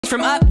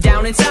from up,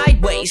 down, and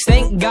sideways.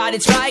 Thank God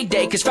it's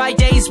Friday, cause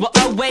Fridays will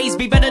always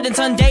be better than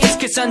Sundays,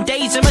 cause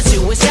Sundays are my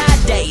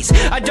suicide days.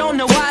 I don't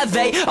know why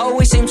they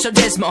always seem so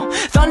dismal.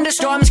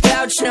 Thunderstorms,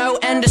 clouds, snow,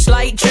 and a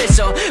slight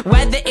drizzle.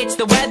 Whether it's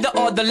the weather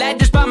or the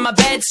letters by my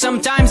bed,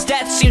 sometimes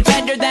death seems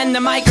better than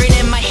the migraine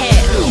in my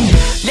head.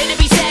 Let it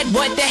be said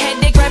what the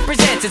headache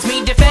represents. It's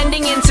me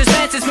defending in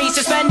suspense, it's me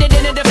suspended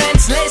in a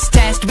defenseless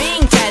test,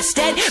 being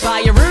tested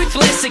by a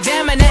ruthless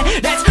examiner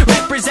that's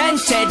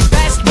represented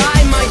best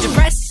by my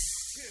depressing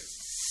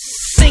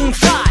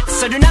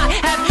thoughts. I do not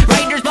have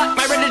writer's block,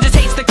 my retina just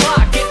hates the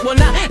clock. It will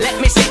not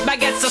let me sleep, I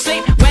get so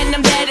sleep when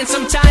I'm dead. And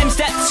sometimes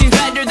death seems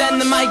better than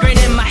the migraine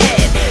in my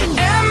head.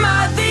 Am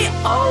I the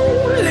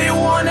only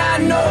one I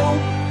know,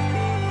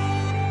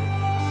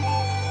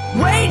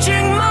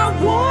 waging my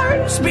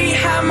wars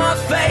behind my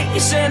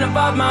face and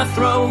above my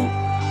throat?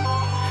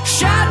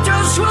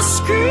 Shadows will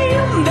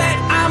scream that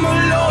I'm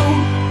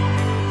alone,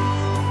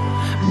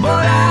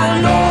 but I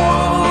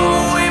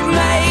know we've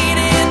made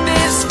it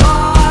this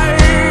far,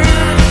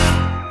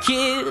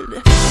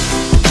 kid.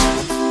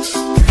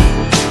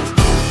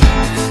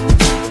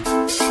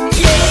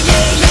 Yeah,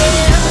 yeah,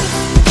 yeah.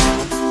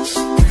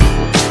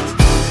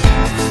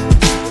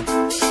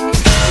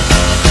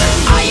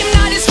 I am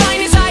not as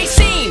fine as I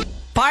seem.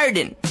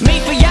 Pardon me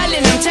for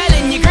yelling, I'm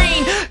telling you,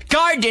 green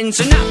gardens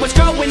are not what's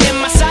growing in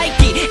my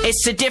psyche.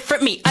 It's a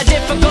different me, a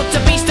difficult to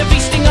beast, a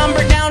feasting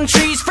umber down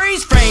trees.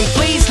 Freeze frame,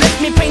 please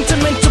let me paint a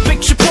mental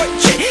picture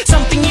portrait,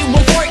 something you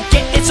won't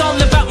forget. It's all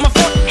about my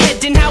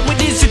forehead and how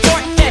it is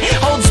retorted.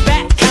 Holds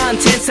back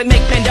contents that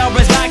make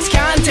Pandora's box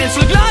contents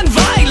look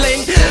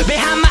non-violent.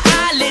 Behind my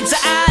eyelids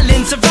are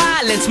islands of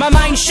violence. My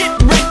mind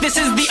shipwrecked, this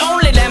is the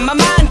only land my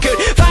mind could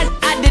find.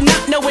 I did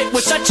not know it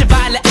was such a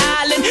violent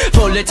island,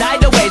 full of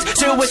tidal waves,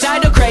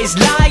 suicidal crazed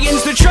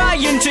lions. They're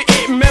trying to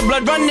eat me,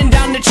 blood running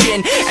down the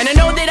chin. And I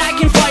know that I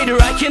can fight or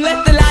I can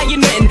let the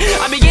lion win.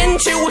 I begin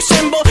to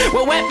assemble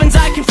what weapons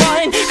I can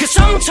find, cause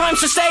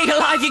sometimes to stay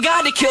alive you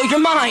gotta kill your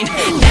mind.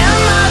 Am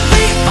I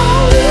the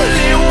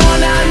only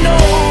one I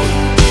know,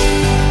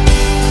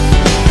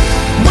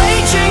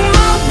 waging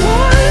my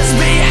wars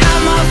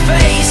behind my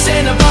face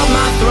and above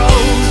my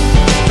throat?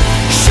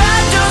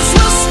 Shadows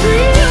will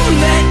scream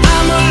that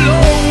I'm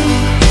alone,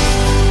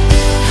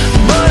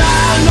 but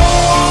I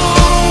know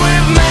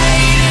we've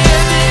made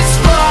it this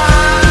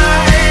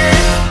far,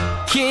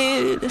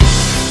 kid.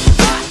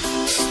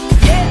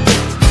 Yeah.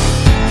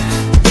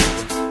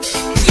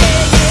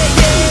 Yeah, yeah,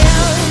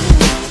 yeah.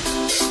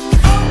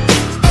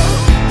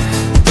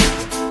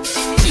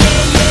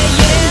 Yeah, yeah,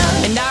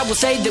 yeah. And I will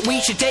say that we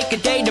should take a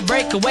day to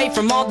break away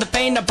from all the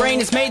pain our brain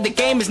has made. The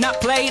game is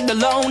not played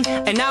alone.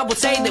 And I will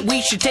say that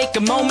we should take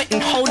a moment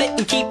and hold it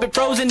and keep it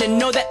frozen and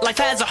know that life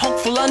has a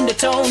hopeful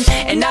undertone.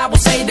 And I will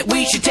say that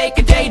we should take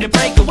a day to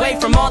break away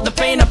from all the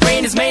pain our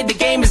brain has made. The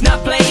game is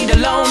not played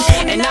alone.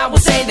 And I will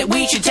say that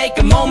we should take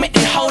a moment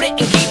and hold it and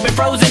keep it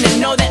frozen and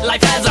know that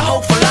life has a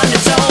hopeful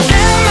undertone.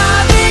 Am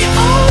I the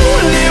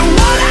only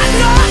one I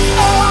know,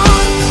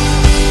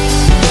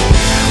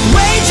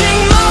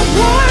 waging my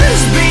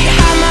wars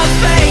behind my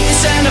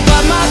face and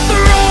above my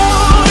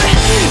throat?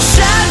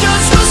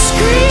 Shadows will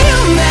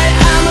scream that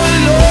I'm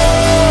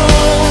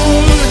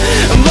alone,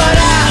 but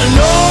I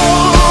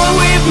know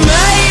we've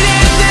made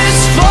it this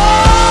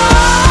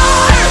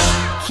far,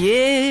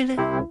 kid.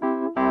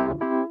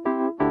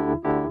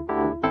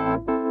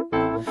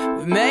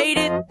 We made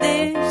it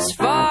this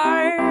far.